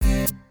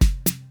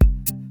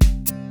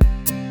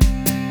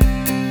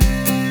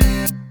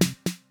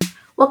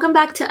Welcome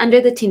back to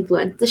Under the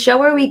Teenfluence, the show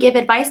where we give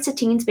advice to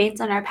teens based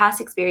on our past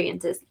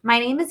experiences. My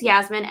name is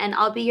Yasmin, and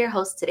I'll be your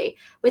host today.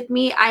 With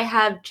me, I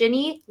have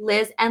Ginny,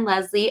 Liz, and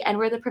Leslie, and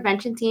we're the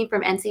prevention team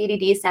from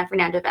NCADD San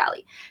Fernando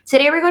Valley.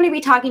 Today, we're going to be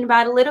talking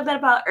about a little bit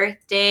about Earth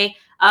Day,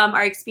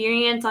 our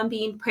experience on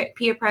being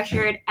peer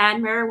pressured,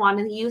 and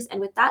marijuana use. And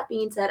with that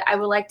being said, I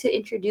would like to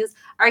introduce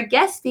our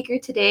guest speaker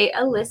today,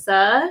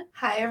 Alyssa.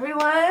 Hi,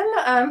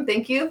 everyone.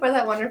 Thank you for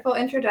that wonderful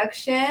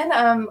introduction.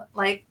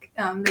 Like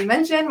they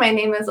mentioned, my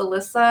name is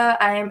Alyssa.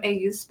 I am a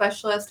youth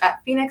specialist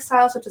at Phoenix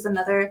House, which is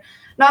another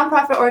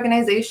nonprofit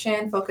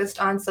organization focused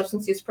on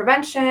substance use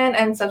prevention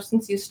and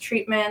substance use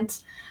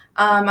treatment.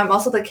 I'm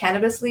also the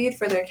cannabis lead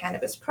for their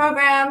cannabis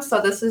program.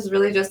 So this is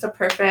really just a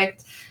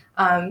perfect,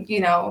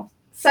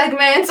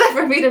 segment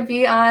for me to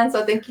be on.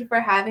 So thank you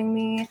for having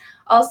me.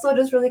 Also,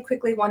 just really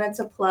quickly wanted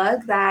to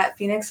plug that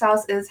Phoenix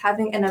House is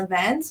having an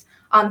event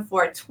on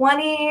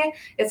 420.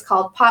 It's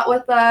called Pot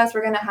With Us.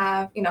 We're going to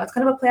have, it's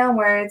kind of a play on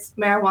words,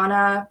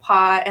 marijuana,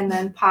 pot, and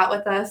then pot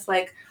with us.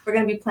 Like we're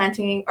going to be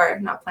painting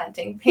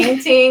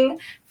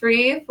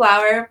free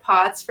flower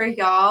pots for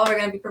y'all. We're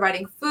going to be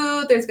providing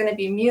food. There's going to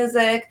be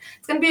music.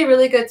 It's going to be a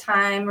really good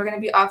time. We're going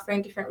to be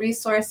offering different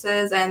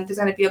resources, and there's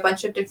going to be a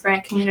bunch of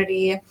different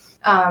community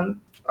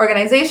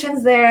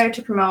organizations there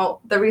to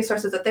promote the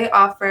resources that they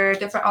offer,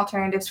 different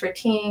alternatives for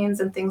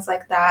teens and things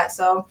like that.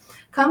 So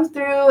come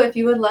through if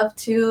you would love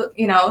to,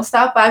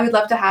 stop by. We'd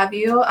love to have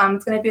you.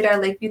 It's going to be at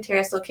our Lakeview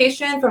Terrace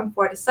location from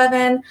 4 to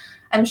 7.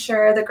 I'm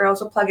sure the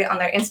girls will plug it on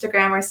their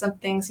Instagram or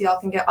something so y'all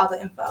can get all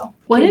the info.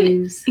 What an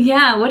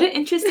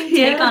interesting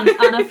take on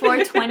a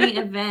 420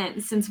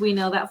 event, since we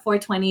know that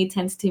 420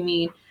 tends to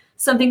mean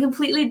something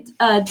completely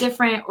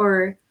different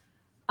or,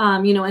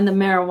 in the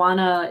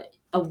marijuana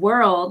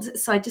world.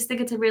 So I just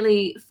think it's a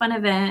really fun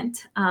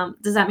event.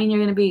 Does that mean you're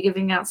going to be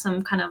giving out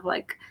some kind of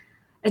like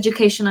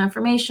educational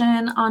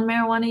information on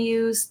marijuana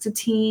use to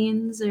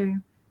teens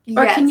or Yes.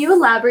 Or can you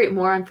elaborate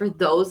more on for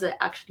those that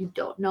actually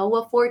don't know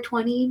what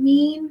 420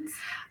 means?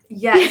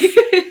 Yes,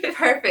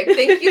 perfect.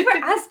 Thank you for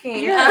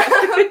asking. Yeah.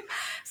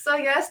 So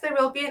yes, there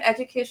will be an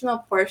educational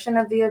portion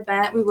of the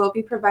event. We will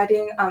be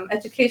providing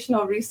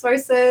educational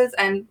resources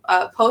and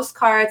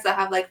postcards that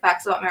have like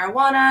facts about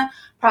marijuana,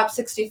 Prop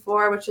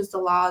 64, which is the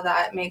law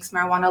that makes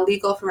marijuana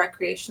legal for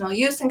recreational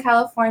use in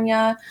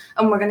California.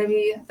 We're going to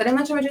be, did I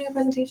mention we're doing a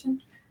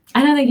presentation?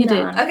 I don't think you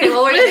did. Okay,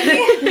 well, we're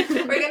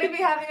going to be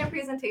having a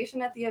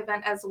presentation at the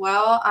event as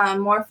well,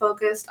 more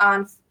focused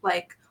on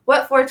like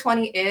what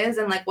 420 is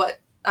and like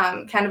what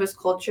cannabis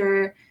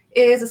culture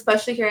is,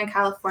 especially here in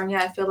California.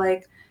 I feel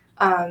like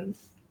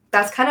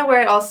that's kind of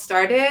where it all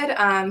started.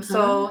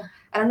 So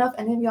I don't know if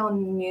any of y'all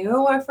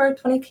knew where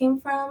 420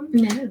 came from.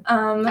 No,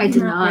 I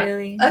did not.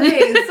 Really.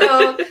 Okay,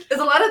 so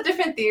there's a lot of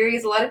different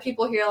theories. A lot of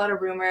people hear a lot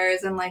of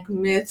rumors and like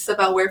myths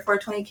about where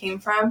 420 came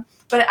from.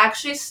 But it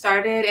actually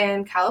started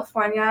in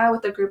California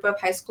with a group of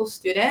high school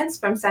students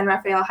from San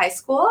Rafael High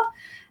School.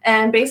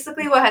 And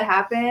basically what had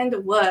happened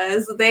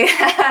was they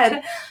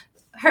had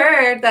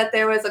heard that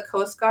there was a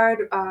Coast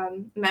Guard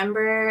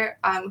member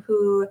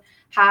who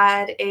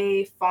had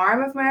a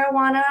farm of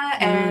marijuana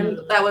and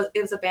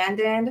it was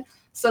abandoned.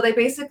 So they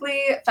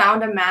basically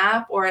found a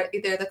map, or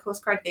either the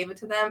Coast Guard gave it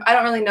to them. I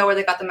don't really know where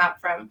they got the map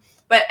from.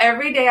 But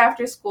every day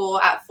after school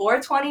at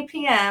 4:20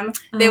 p.m.,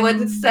 they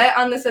would set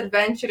on this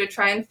adventure to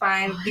try and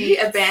find the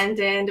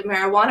abandoned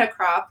marijuana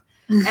crop.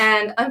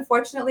 And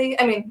unfortunately,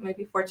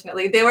 maybe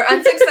fortunately, they were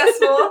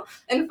unsuccessful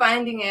in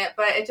finding it.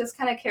 But it just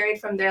kind of carried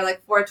from there.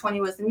 Like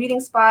 420 was the meeting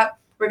spot.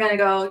 We're going to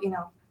go,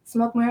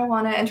 smoke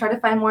marijuana and try to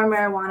find more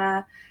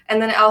marijuana. And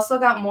then it also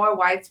got more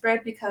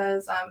widespread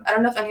because I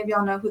don't know if any of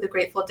y'all know who the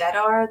Grateful Dead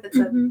are. That's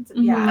a band.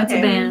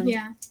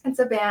 Yeah, it's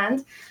a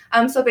band.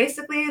 So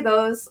basically,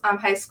 those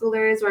high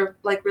schoolers were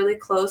like really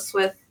close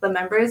with the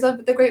members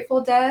of the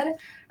Grateful Dead,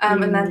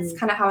 and that's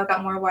kind of how it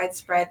got more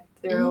widespread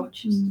through.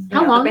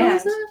 How long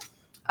was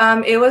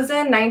it? It was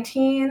in I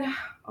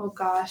don't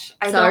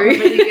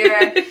remember the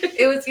year.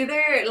 It was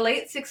either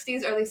late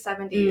 60s, early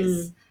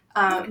 70s.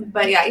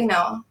 But yeah,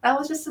 that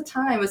was just a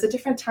time. It was a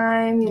different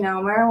time.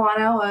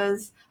 Marijuana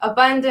was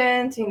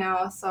abundant,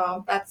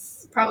 so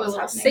that's probably a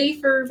little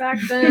safer back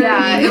then.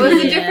 Yeah, it was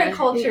a different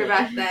culture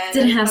back then.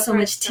 Didn't have so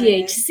much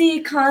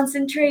THC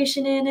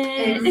concentration in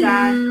it.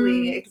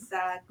 Exactly. It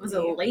was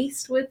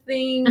laced with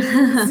things.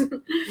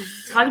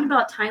 Talking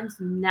about times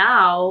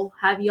now,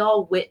 have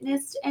y'all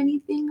witnessed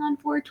anything on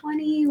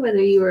 420?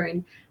 Whether you were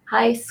in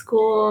high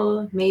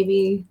school,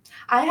 maybe.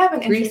 I have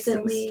an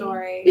interesting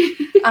story.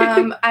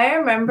 I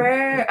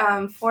remember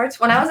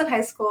when I was in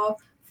high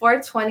school,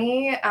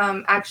 420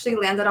 actually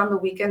landed on the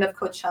weekend of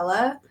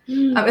Coachella.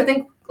 I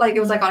think like it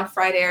was like on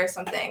Friday or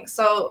something.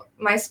 So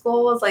my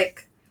school was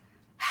like,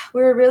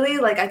 we were really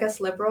like, I guess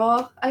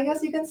liberal, I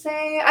guess you can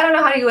say. I don't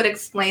know how you would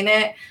explain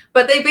it,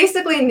 but they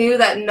basically knew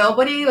that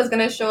nobody was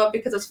going to show up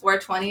because it's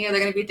 420 or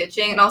they're going to be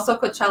ditching. And also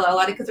Coachella, a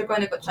lot of kids are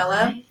going to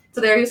Coachella.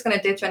 So they're just going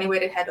to ditch anyway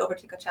to head over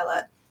to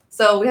Coachella.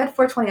 So we had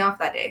 420 off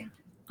that day.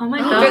 Oh my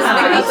God. Just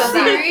because of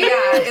that.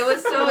 Yeah, it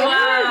was so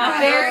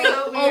very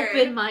so weird.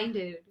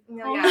 open-minded.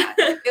 Yeah,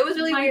 it was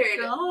really my weird.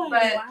 God.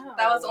 But Wow.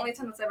 that was the only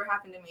time that's ever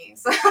happened to me.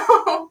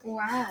 So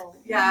Wow.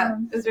 yeah,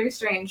 it was very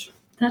strange.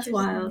 That's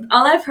wild.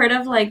 All I've heard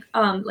of like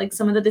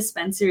some of the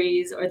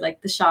dispensaries or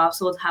like the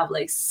shops will have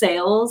like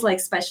sales, like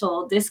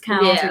special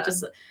discounts or Yeah.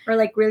 just Or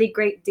like really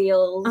great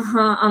deals.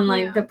 on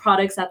like Yeah. the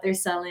products that they're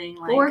selling.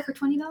 Like Or for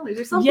 $20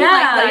 or something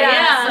Yeah, like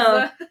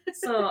that. yeah.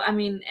 So I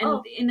mean, and,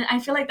 Oh. and I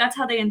feel like that's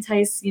how they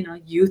entice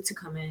youth to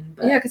come in.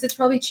 But Yeah, because it's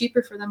probably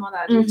cheaper for them on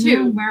that day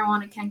too.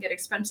 Marijuana can get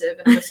expensive,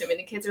 and I'm assuming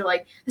the kids are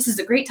like, "This is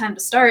a great time to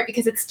start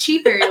because it's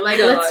cheaper. Like,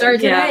 let's start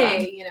Yeah.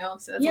 today."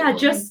 So that's a Yeah, little-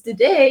 just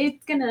today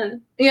it's gonna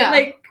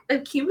yeah.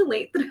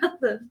 accumulate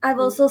throughout the. I've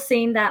also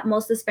seen that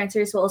most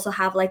dispensaries will also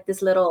have like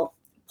this little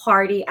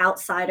party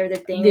outside of the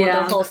thing where Yeah.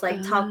 they'll host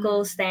like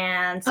taco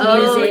stands,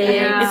 Oh, music.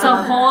 yeah. it's a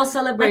whole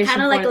celebration.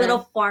 kind of like for a little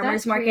them. farmers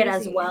That's market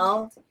as crazy.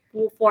 well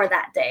for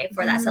that day,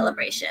 for that Mhm.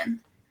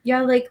 celebration.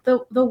 Yeah, like the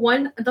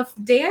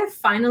day I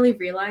finally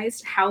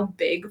realized how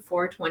big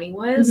 420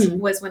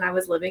 was when I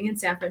was living in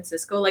San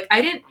Francisco. Like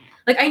I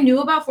knew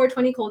about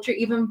 420 culture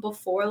even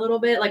before a little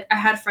bit. Like I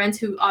had friends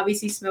who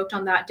obviously smoked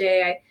on that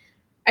day.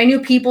 I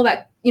knew people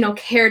that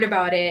cared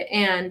about it,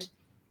 and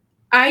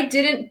I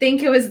didn't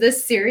think it was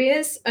this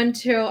serious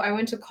until I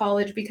went to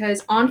college,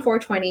 because on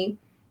 420,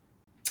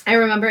 I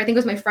remember, I think it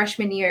was my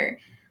freshman year,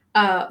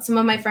 some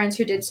of my friends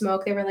who did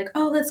smoke, they were like,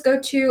 "Oh, let's go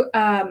to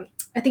I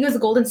think it was the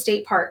Golden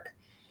State Park."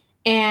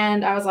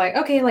 And I was like,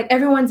 okay, like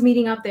everyone's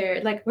meeting up there.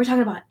 Like we're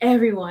talking about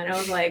everyone. I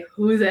was like,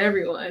 who's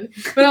everyone?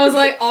 But I was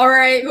like, all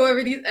right,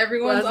 whoever these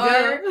everyone's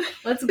are,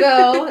 let's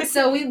go.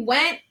 So we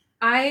went.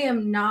 I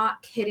am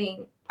not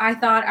kidding. I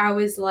thought I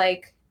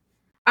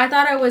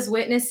was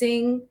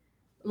witnessing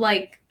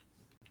like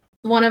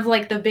one of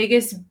like the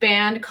biggest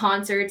band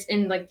concerts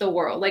in like the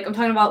world. Like I'm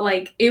talking about,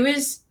 like it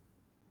was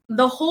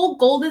the whole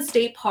Golden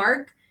State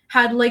Park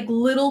had like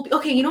little,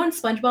 okay, in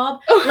SpongeBob,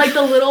 like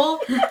the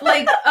little,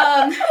 like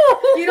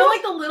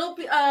like the little,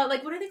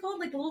 like what are they called?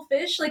 Like the little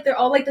fish, like they're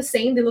all like the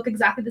same. They look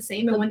exactly the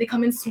same, and when they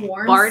come in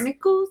swarms,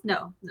 Barnacles?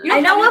 No. You I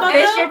know what about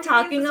fish that? you're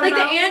talking like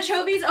about. the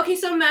anchovies. Okay,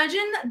 so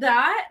imagine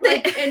that,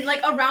 like and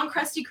like around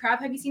Krusty Krab.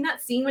 Have you seen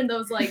that scene when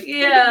those like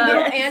Yeah.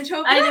 little Yes.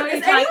 anchovies? I know what you're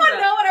Does talking anyone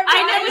about. know what I'm I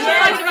talking know what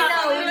about? you're talking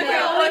about. Okay, We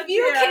know. well, if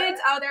you Yeah.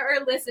 kids out there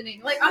are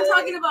listening, like I'm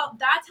talking about,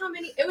 that's how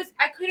many it was.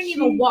 I couldn't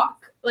even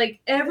walk. Like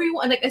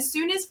everyone, like as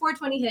soon as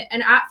 420 hit,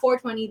 and at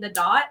 420 the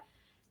dot,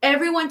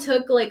 everyone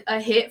took like a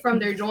hit from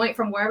their joint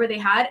from wherever they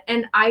had,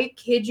 and I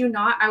kid you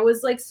not, I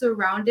was like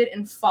surrounded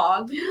in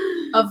fog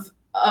of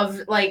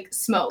like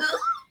smoke,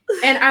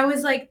 and I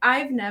was like,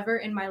 I've never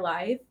in my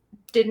life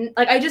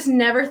I just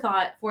never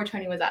thought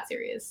 420 was that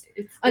serious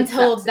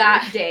until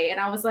that day,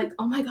 and I was like,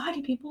 oh my god,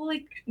 you people,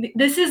 like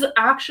this is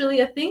actually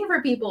a thing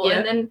for people. Yeah.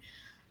 And then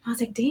I was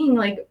like, dang,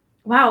 like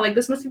wow, like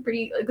this must be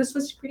pretty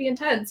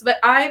intense. But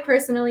I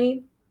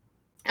personally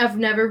have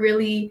never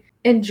really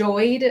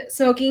enjoyed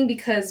smoking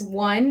because,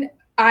 one,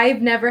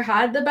 I've never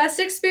had the best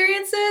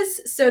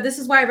experiences. So this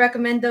is why I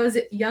recommend those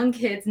young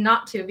kids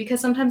not to, because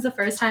sometimes the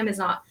first time it's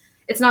not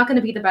going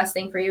to be the best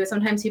thing for you.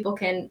 Sometimes people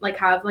can like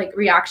have like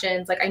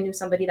reactions. Like I knew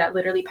somebody that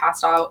literally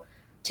passed out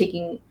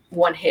taking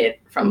one hit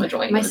from a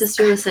joint. My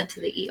sister was sent to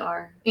the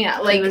ER. Yeah,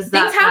 like was things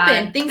that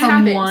happen. bad. Things From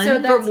happen. one? So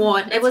For that's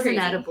one, it that's wasn't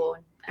crazy. edible.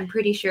 I'm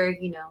pretty sure,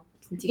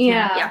 since you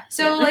Yeah. can't.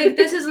 So like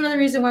this is another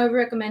reason why we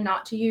recommend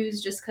not to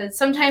use, just because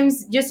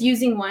sometimes just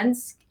using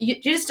once, you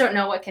just don't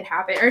know what could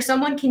happen, or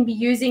someone can be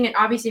using it.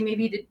 Obviously,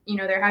 maybe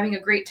they're having a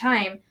great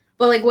time,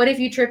 but like what if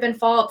you trip and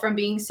fall from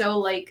being so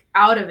like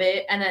out of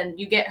it, and then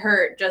you get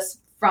hurt just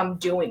from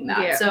doing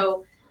that? Yeah.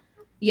 So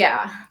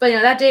yeah, but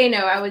that day,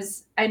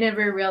 I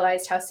never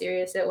realized how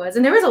serious it was,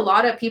 and there was a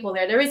lot of people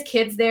there. There was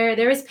kids there.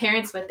 There was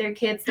parents with their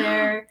kids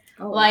there.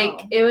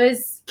 It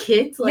was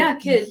Kids? Like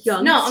kids. No,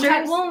 I'm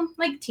youngsters? talking,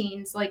 like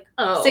teens, like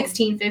Oh.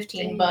 16,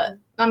 15, Dang. but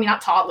I mean,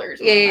 not toddlers.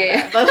 or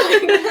Yeah,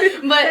 something yeah, like that,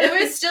 but, but it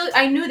was still,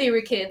 I knew they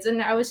were kids,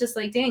 and I was just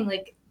like, dang,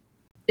 like,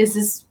 is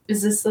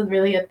this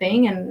really a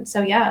thing? And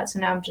so, yeah, so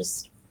now I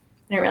didn't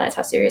realize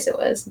how serious it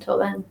was until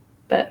then,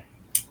 but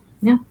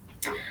yeah.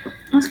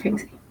 That's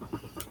crazy.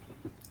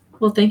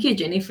 Well, thank you,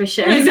 Jenny, for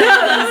sharing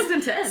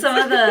some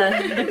of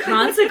the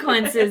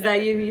consequences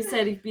that you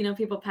said.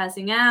 People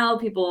passing out,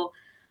 people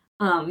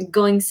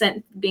being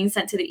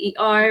sent to the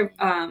ER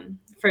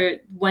for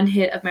one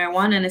hit of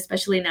marijuana, and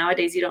especially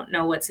nowadays, you don't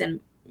know what's in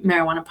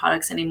marijuana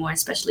products anymore,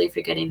 especially if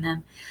you're getting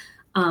them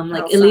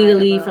Outside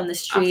illegally of from the off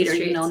street, the or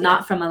streets,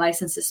 not from a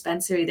licensed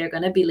dispensary. They're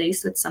going to be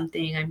laced with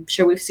something. I'm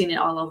sure we've seen it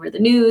all over the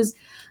news.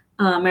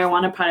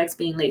 Marijuana products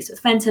being laced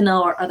with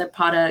fentanyl or other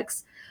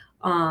products.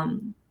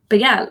 But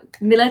yeah,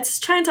 let's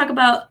try and talk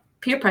about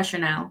peer pressure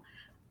now.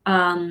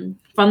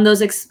 From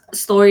those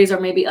stories, or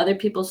maybe other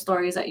people's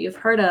stories that you've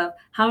heard of,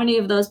 how many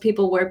of those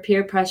people were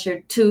peer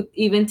pressured to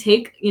even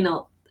take,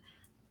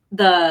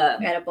 the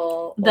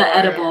edible.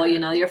 edible?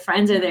 Your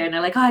friends are there and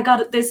they're like, oh, I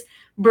got this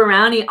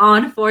brownie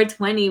on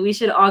 420. We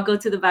should all go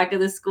to the back of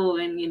the school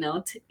and,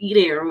 to eat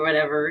it or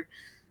whatever.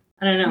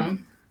 I don't know.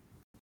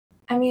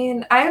 I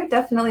mean, I have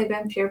definitely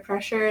been peer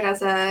pressured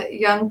as a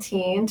young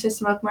teen to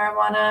smoke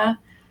marijuana.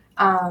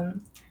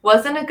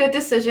 wasn't a good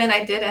decision.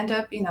 I did end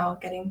up,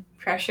 getting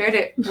pressured.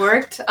 It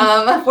worked,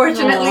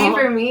 unfortunately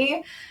for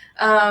me.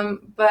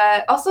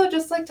 But also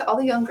just like to all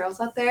the young girls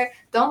out there,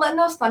 don't let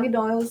no snotty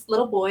nose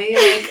little boy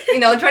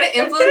try to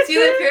influence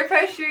you and peer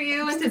pressure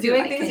you into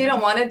doing things you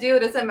don't want to do. It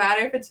doesn't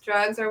matter if it's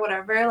drugs or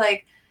whatever.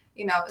 Like,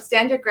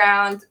 stand your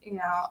ground.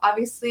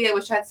 Obviously I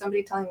wish I had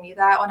somebody telling me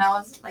that when I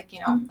was like,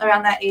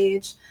 around that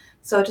age.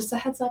 So just a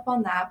heads up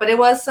on that. But it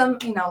was some,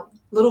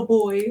 little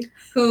boy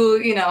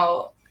who,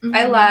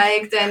 I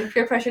liked and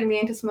peer pressured me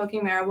into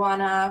smoking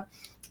marijuana.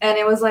 And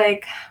it was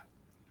like,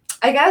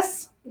 I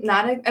guess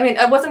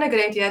it wasn't a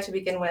good idea to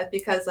begin with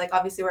because like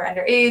obviously we're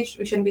underage.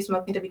 We shouldn't be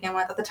smoking to begin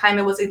with. At the time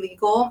it was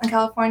illegal in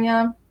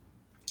California.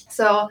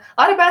 So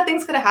a lot of bad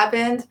things could have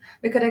happened.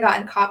 We could have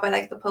gotten caught by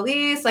like the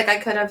police. Like I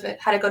could have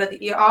had to go to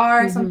the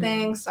ER or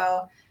something.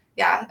 So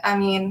yeah,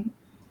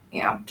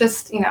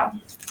 just,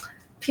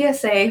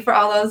 PSA for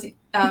all those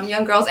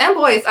young girls and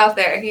boys out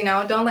there,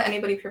 don't let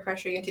anybody peer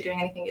pressure you into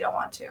doing anything you don't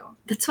want to.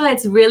 That's why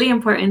it's really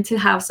important to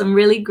have some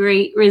really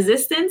great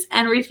resistance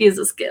and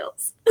refusal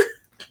skills.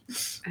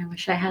 I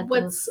wish I had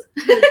What's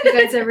those. have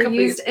you guys ever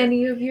used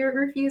any of your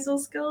refusal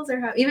skills, or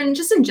how, even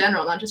just in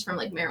general, not just from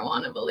like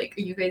marijuana, but like,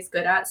 are you guys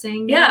good at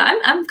saying no? Yeah,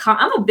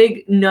 I'm a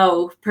big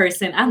no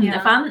person.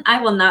 Yeah.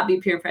 I will not be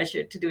peer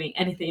pressured to doing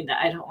anything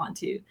that I don't want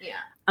to. Yeah.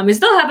 It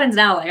still happens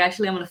now. Like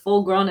actually, I'm a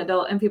full grown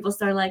adult, and people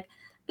start like,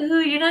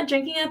 "Ooh, you're not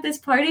drinking at this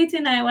party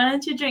tonight. Why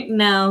don't you drink?"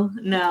 No,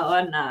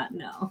 I'm not.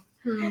 No.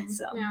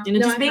 So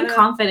just being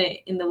confident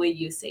in the way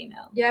you say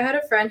no. Yeah, I had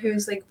a friend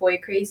who's like boy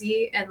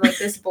crazy, and like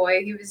this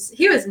boy,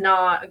 he was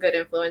not a good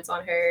influence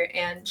on her,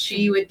 and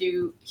he would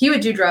do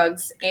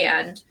drugs,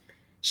 and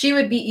she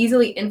would be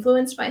easily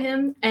influenced by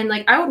him, and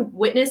like I would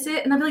witness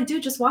it, and I'd be like,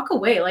 dude, just walk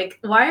away. Like,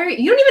 you don't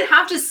even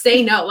have to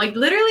say no. Like,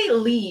 literally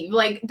leave.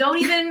 Like, don't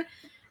even.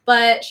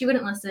 But she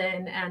wouldn't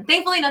listen, and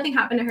thankfully nothing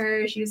happened to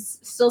her. She was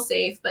still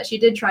safe, but she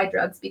did try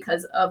drugs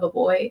because of a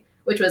boy,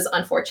 which was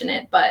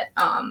unfortunate. But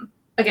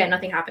again,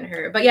 nothing happened to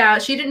her. But yeah,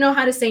 she didn't know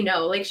how to say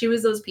no. Like, she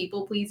was those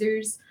people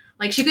pleasers.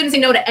 Like, she couldn't say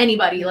no to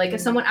anybody. Like, if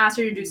someone asked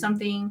her to do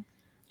something,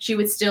 she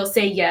would still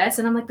say yes.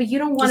 And I'm like, but you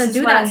don't want to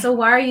do that, so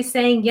why are you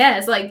saying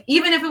yes? Like,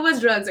 even if it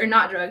was drugs or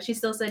not drugs, she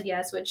still said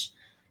yes, which,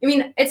 I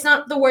mean, it's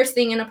not the worst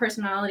thing in a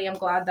personality. I'm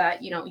glad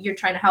that, you're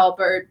trying to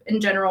help, or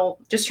in general,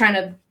 just trying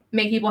to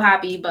make people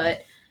happy.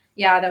 But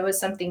yeah, that was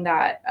something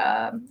that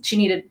she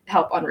needed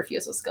help on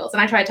refusal skills.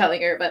 And I tried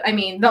telling her, but I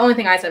mean, the only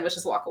thing I said was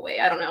just walk away.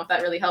 I don't know if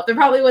that really helped. There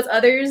probably was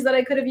others that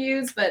I could have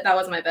used, but that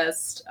was my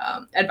best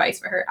advice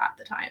for her at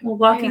the time. Well,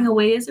 walking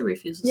away is a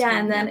refusal skill. Yeah,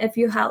 and then if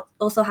you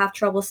also have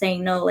trouble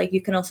saying no, like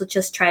you can also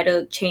just try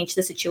to change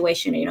the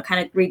situation,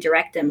 kind of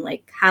redirect them,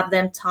 like have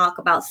them talk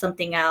about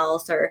something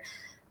else, or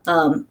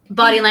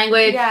body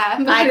language,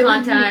 eye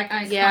contact.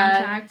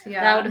 Contact,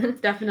 that would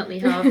definitely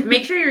help.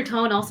 Make sure your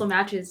tone also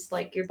matches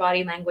like your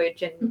body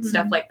language and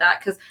stuff like that,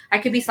 because I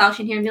could be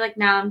slouching here and be like,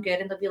 nah, I'm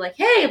good, and they'll be like,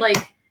 hey, like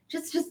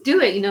just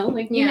do it,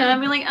 I'd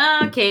be like,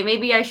 okay,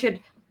 maybe I should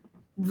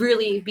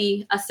really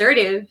be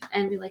assertive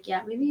and be like,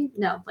 yeah, maybe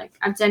no, like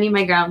I'm standing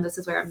my ground, this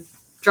is where I'm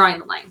drawing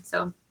the line.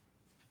 So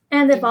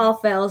and if all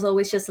fails,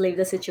 always just leave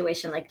the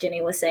situation, like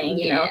Jenny was saying.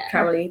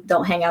 Probably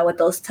don't hang out with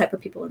those type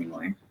of people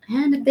anymore.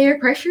 And if they're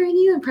pressuring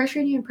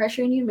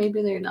you,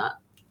 maybe they're not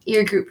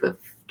your group of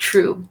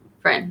true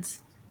friends.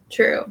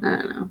 True. I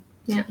don't know.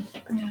 Yeah.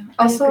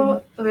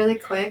 Also, really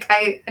quick,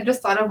 I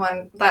just thought of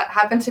one that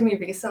happened to me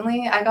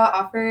recently. I got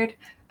offered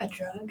a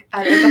drug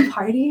at like a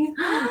party,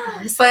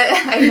 but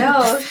I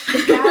know,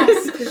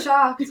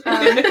 shocked.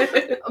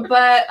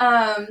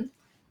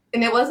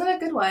 And it wasn't a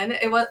good one.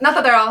 It was not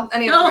that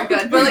any of them were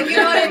good, but like, you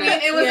know what I mean?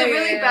 It was a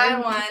really bad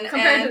one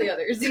compared to the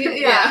others.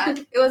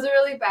 It was a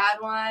really bad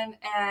one.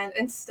 And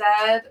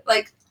instead,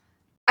 like,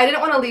 I didn't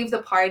want to leave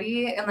the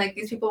party, and like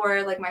these people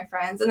were like my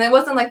friends, and it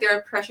wasn't like they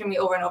were pressuring me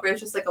over and over. It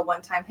was just like a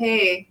one-time,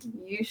 hey,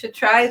 you should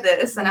try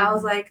this. And I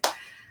was like,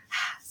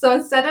 so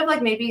instead of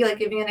like maybe like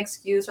giving an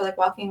excuse or like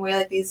walking away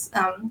like these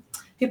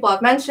people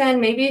have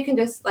mentioned, maybe you can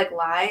just like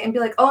lie and be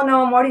like, oh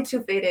no, I'm already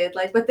too faded,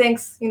 like, but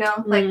thanks,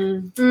 like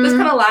just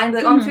kind of lie and be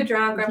like, oh, I'm too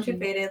drunk or I'm too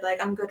faded, like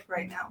I'm good for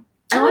right now.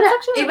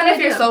 Even if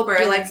you're sober,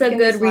 like it's a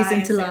good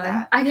reason to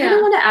lie. I kind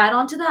of want to add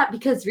on to that,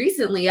 because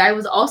recently I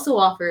was also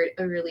offered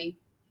a really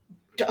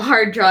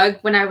hard drug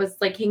when I was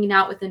like hanging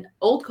out with an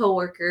old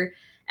coworker,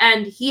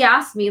 and he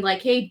asked me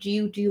like, hey, do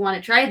you want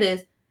to try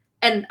this?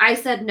 And I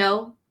said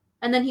no.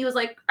 And then he was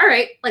like, all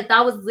right, like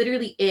that was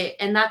literally it.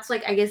 And that's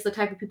like, I guess the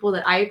type of people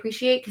that I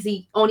appreciate, because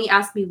he only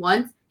asked me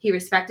once, he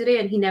respected it,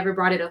 and he never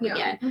brought it up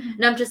again.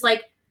 And I'm just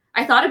like,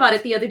 I thought about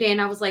it the other day and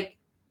I was like,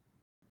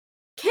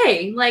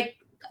 okay, like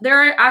there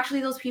are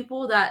actually those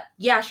people that,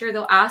 yeah, sure,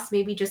 they'll ask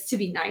maybe just to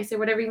be nice or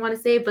whatever you want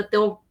to say, but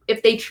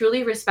if they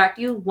truly respect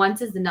you,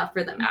 once is enough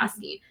for them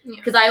asking.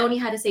 Because I only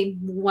had to say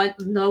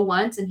no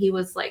once, and he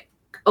was like,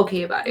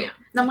 okay about it.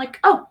 And I'm like,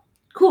 oh,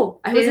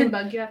 cool. They didn't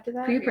bug you after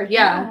that? They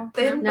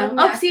didn't bug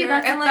me after. See,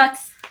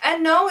 that's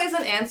And no is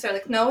an answer.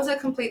 Like no is a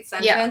complete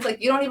sentence. Yeah.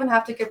 Like you don't even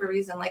have to give a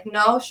reason. Like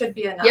no should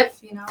be enough. Yep.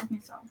 You know.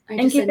 So.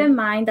 And keep in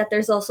mind that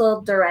there's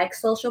also direct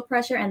social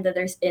pressure and that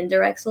there's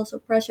indirect social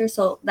pressure.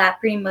 So that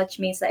pretty much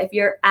means that if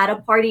you're at a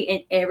party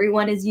and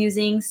everyone is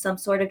using some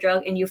sort of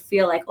drug and you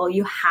feel like, oh,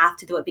 you have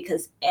to do it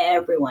because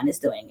everyone is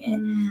doing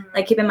it.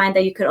 Like keep in mind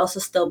that you could also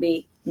still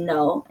be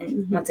no.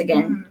 And once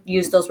again,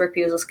 use those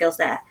refusal skills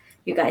that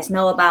you guys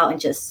know about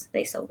and just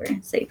stay sober,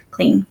 safe,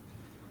 clean.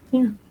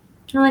 I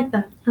like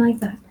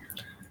that.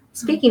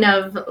 Speaking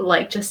of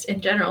like just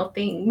in general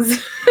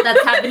things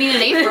That's happening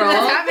in April.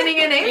 that's happening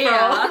in April.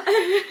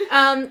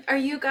 Yeah. Are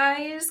you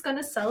guys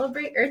gonna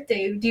celebrate Earth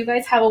Day? Do you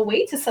guys have a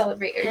way to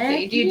celebrate Earth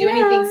Day? Heck Do you do yeah.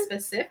 anything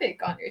specific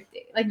on Earth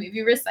Day? Like maybe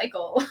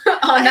recycle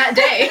on that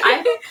day?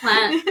 I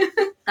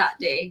plant that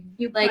day.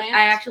 You Like plant?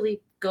 I actually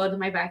go to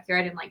my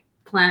backyard and like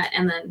plant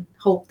and then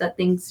hope that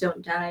things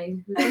don't die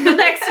in the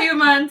next few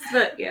months.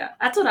 But yeah,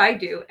 that's what I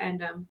do.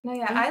 And No,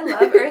 yeah, I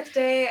love Earth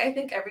Day. I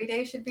think every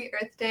day should be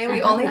Earth Day.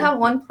 We only have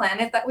one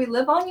planet that we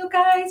live on, you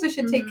guys. We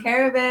should take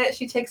care of it.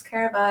 She takes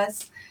care of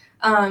us.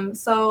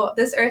 So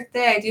this Earth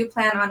Day, I do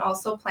plan on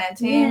also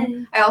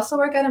planting. I also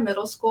work at a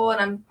middle school and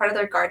I'm part of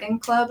their garden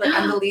club. Like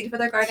I'm the lead for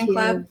their garden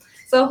club.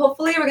 So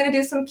hopefully we're gonna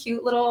do some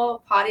cute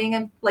little potting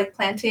and like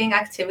planting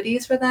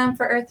activities for them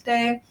for Earth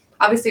Day.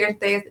 Obviously Earth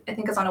Day I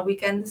think is on a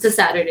weekend. It's a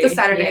Saturday. It's a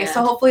Saturday. Yeah.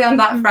 So hopefully on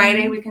that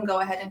Friday we can go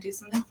ahead and do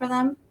something for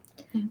them.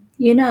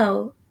 You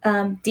know,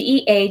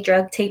 DEA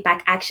drug take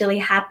back actually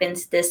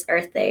happens this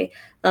Earth Day.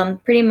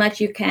 Pretty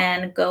much you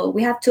can go.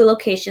 We have 2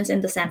 locations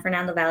in the San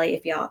Fernando Valley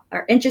if y'all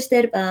are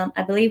interested.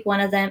 I believe one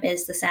of them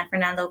is the San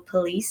Fernando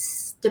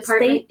Police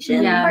Department.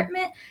 Station Yeah.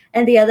 Department,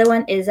 and the other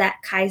one is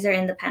at Kaiser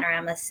in the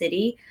Panorama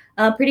City.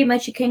 Pretty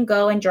much you can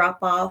go and drop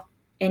off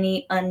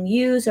any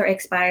unused or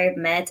expired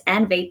meds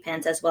and vape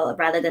pens as well,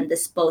 rather than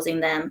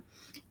disposing them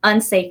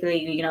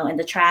unsafely, you know, in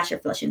the trash or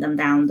flushing them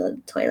down the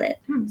toilet.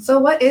 So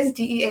what is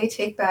DEA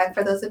take back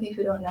for those of you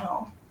who don't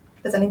know?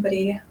 Does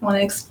anybody want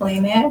to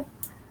explain it?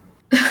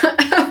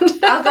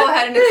 I'll go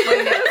ahead and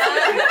explain it.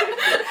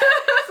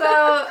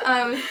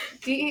 So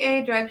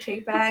DEA drug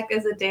take back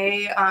is a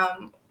day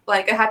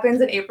like it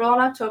happens in April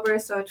and October,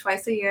 so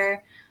twice a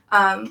year.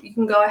 You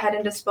can go ahead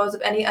and dispose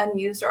of any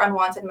unused or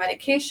unwanted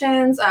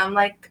medications.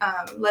 Like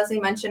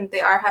Leslie mentioned,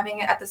 they are having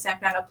it at the San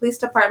Fernando Police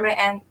Department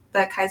and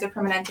the Kaiser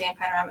Permanente in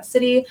Panorama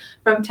City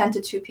from 10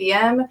 to 2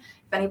 p.m. If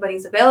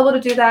anybody's available to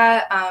do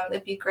that,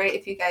 it'd be great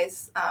if you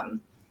guys,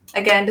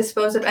 again,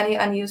 dispose of any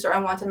unused or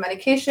unwanted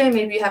medication.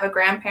 Maybe you have a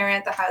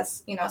grandparent that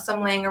has, you know,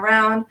 some laying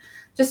around.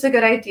 Just a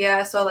good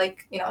idea. So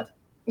like, you know,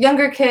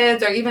 younger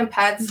kids or even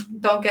pets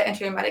don't get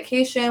into your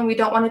medication. We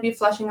don't want to be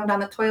flushing them down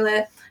the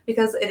toilet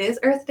because it is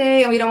Earth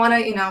Day and we don't want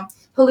to, you know,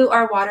 pollute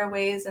our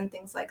waterways and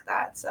things like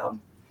that. So,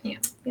 yeah.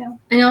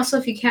 And also,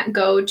 if you can't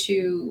go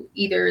to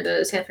either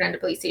the San Fernando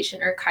Police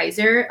Station or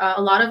Kaiser,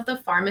 a lot of the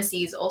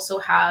pharmacies also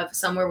have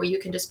somewhere where you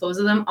can dispose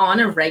of them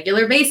on a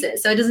regular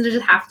basis. So it doesn't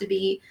just have to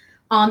be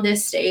on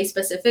this day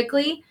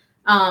specifically.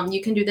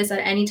 You can do this at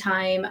any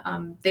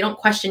time. They don't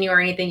question you or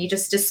anything. You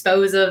just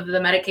dispose of the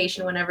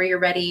medication whenever you're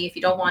ready. If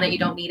you don't want it, you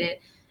don't need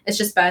it. It's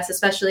just best,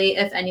 especially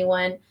if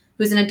anyone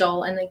who's an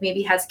adult and like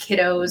maybe has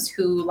kiddos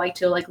who like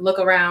to like look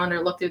around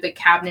or look through the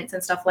cabinets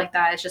and stuff like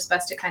that. It's just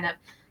best to kind of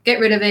get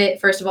rid of it,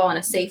 first of all, in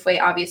a safe way,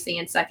 obviously,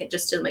 and second,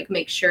 just to like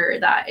make sure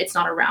that it's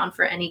not around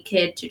for any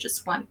kid to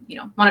just want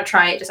to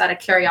try it just out of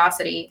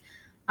curiosity.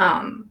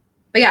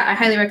 But yeah, I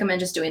highly recommend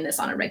just doing this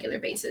on a regular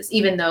basis,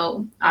 even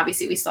though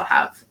obviously we still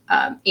have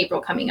April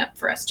coming up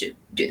for us to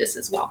do this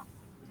as well.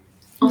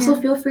 Also,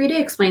 feel free to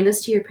explain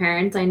this to your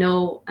parents. I don't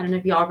know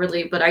if y'all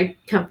relate, but I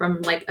come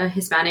from like a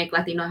Hispanic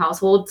Latino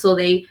household, so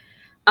they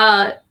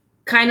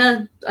kind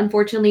of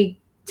unfortunately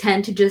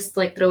tend to just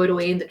like throw it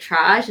away in the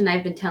trash. And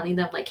I've been telling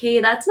them like, hey,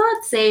 that's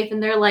not safe.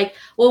 And they're like,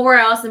 well, where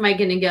else am I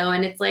gonna go?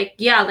 And it's like,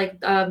 yeah, like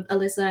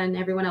Alyssa and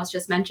everyone else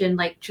just mentioned,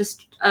 like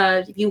just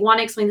if you want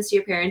to explain this to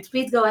your parents,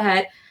 please go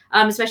ahead.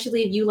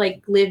 Especially if you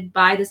like live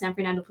by the San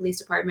Fernando Police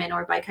Department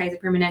or by Kaiser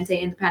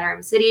Permanente in the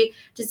Panorama City,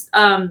 just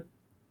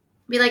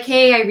be like,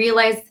 hey, I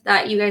realized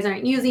that you guys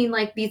aren't using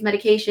like these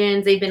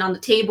medications. They've been on the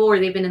table or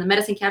they've been in the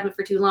medicine cabinet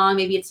for too long.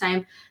 Maybe it's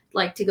time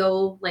like to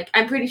go, like,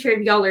 I'm pretty sure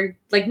if y'all are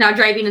like not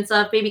driving and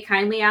stuff, maybe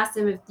kindly ask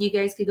them if you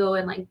guys could go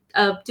and like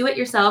do it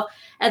yourself.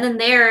 And then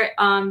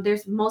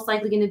there's most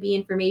likely going to be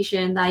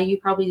information that you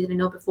probably didn't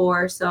know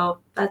before. So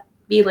that'd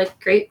be like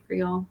great for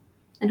y'all.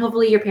 And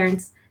hopefully your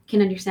parents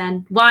can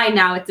understand why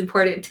now it's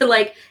important to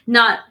like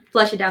not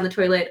flush it down the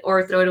toilet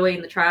or throw it away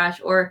in the trash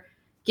or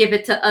give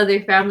it to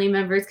other family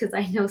members, because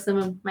I know some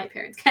of my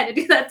parents kind of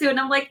do that too, and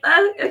I'm like,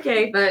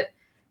 okay, but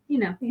you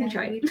know, I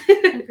tried.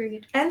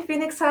 Agreed. And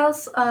Phoenix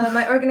House,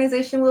 my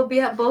organization will be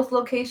at both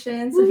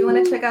locations. So if you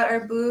want to check out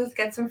our booth,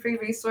 get some free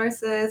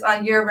resources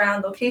on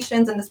year-round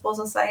locations and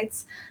disposal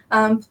sites,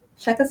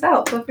 check us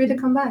out. Feel free to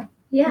come by.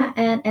 Yeah,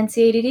 and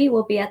NCADD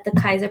will be at the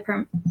Kaiser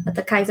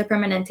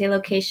Permanente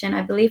location,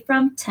 I believe,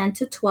 from 10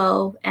 to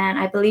 12, and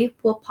I believe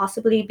we'll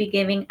possibly be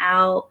giving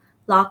out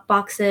lock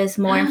boxes,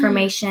 more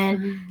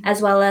information,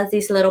 as well as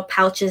these little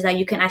pouches that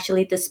you can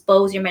actually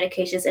dispose your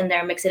medications in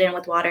there, mix it in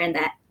with water, and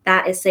that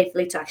that is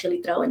safely to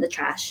actually throw in the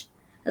trash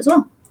as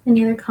well.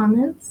 Any other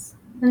comments?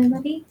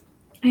 Anybody?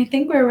 I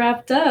think we're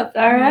wrapped up.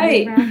 All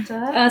right.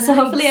 So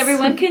hopefully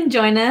everyone can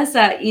join us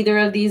at either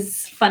of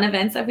these fun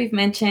events that we've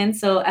mentioned.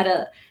 So at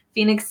a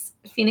Phoenix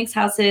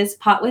Houses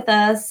Pot with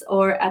Us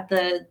or at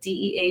the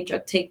DEA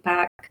Drug Take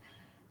Back.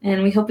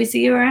 And we hope we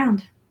see you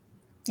around.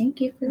 Thank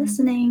you for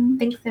listening.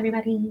 Thanks,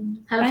 everybody.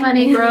 Have Bye. fun,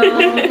 April.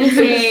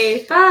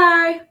 Okay,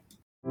 bye.